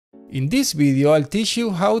In this video, I'll teach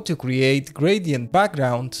you how to create gradient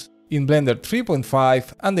backgrounds in Blender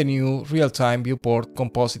 3.5 and the new real-time viewport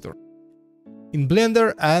compositor. In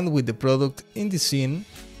Blender and with the product in the scene,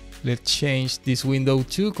 let's change this window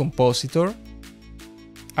to compositor,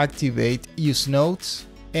 activate use nodes,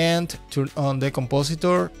 and turn on the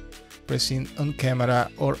compositor, pressing on camera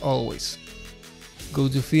or always. Go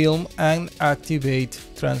to film and activate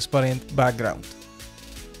transparent background.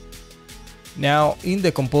 Now in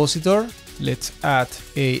the compositor, let's add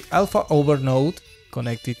a alpha over node,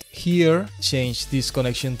 connect it here, change this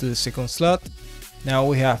connection to the second slot. Now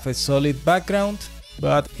we have a solid background,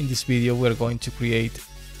 but in this video we're going to create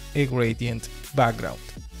a gradient background.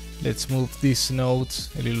 Let's move these nodes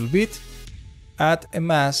a little bit, add a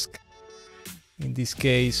mask, in this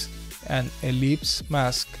case an ellipse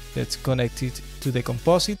mask. Let's connect it to the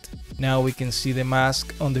composite. Now we can see the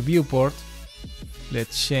mask on the viewport.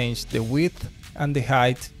 Let's change the width and the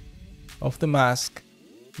height of the mask.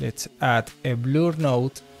 Let's add a blur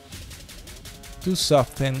node to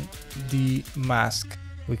soften the mask.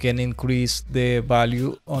 We can increase the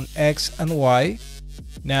value on X and Y.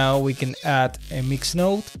 Now we can add a mix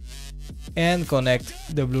node and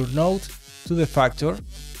connect the blur node to the factor.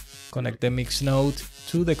 Connect the mix node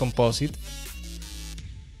to the composite.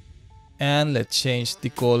 And let's change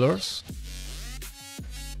the colors.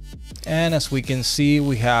 And as we can see,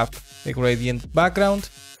 we have a gradient background,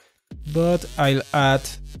 but I'll add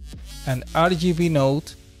an RGB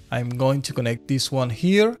node. I'm going to connect this one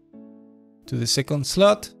here to the second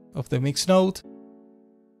slot of the mix node.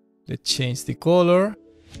 Let's change the color.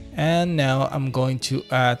 And now I'm going to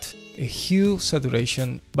add a hue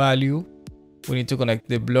saturation value. We need to connect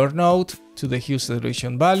the blur node to the hue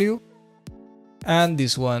saturation value and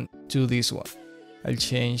this one to this one. I'll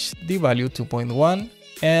change the value to 0.1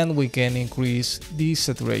 and we can increase the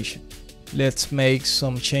saturation. Let's make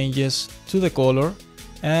some changes to the color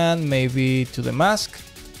and maybe to the mask.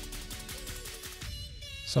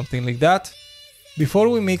 Something like that. Before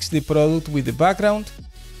we mix the product with the background,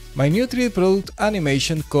 my new 3D product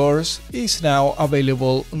animation course is now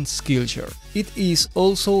available on Skillshare. It is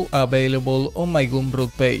also available on my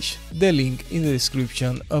Gumroad page, the link in the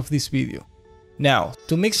description of this video. Now,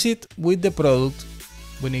 to mix it with the product,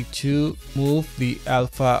 we need to move the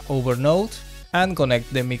alpha over node and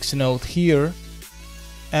connect the mix node here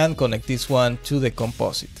and connect this one to the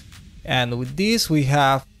composite. And with this we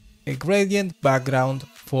have a gradient background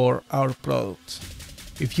for our product.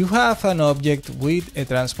 If you have an object with a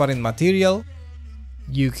transparent material,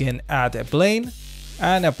 you can add a plane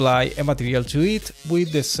and apply a material to it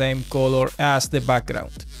with the same color as the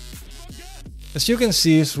background. As you can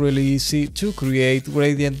see, it's really easy to create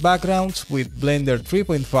gradient backgrounds with Blender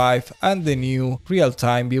 3.5 and the new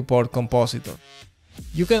real-time viewport compositor.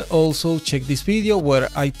 You can also check this video where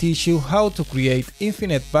I teach you how to create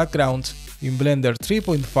infinite backgrounds in Blender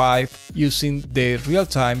 3.5 using the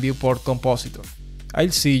real-time viewport compositor. I'll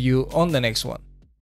see you on the next one.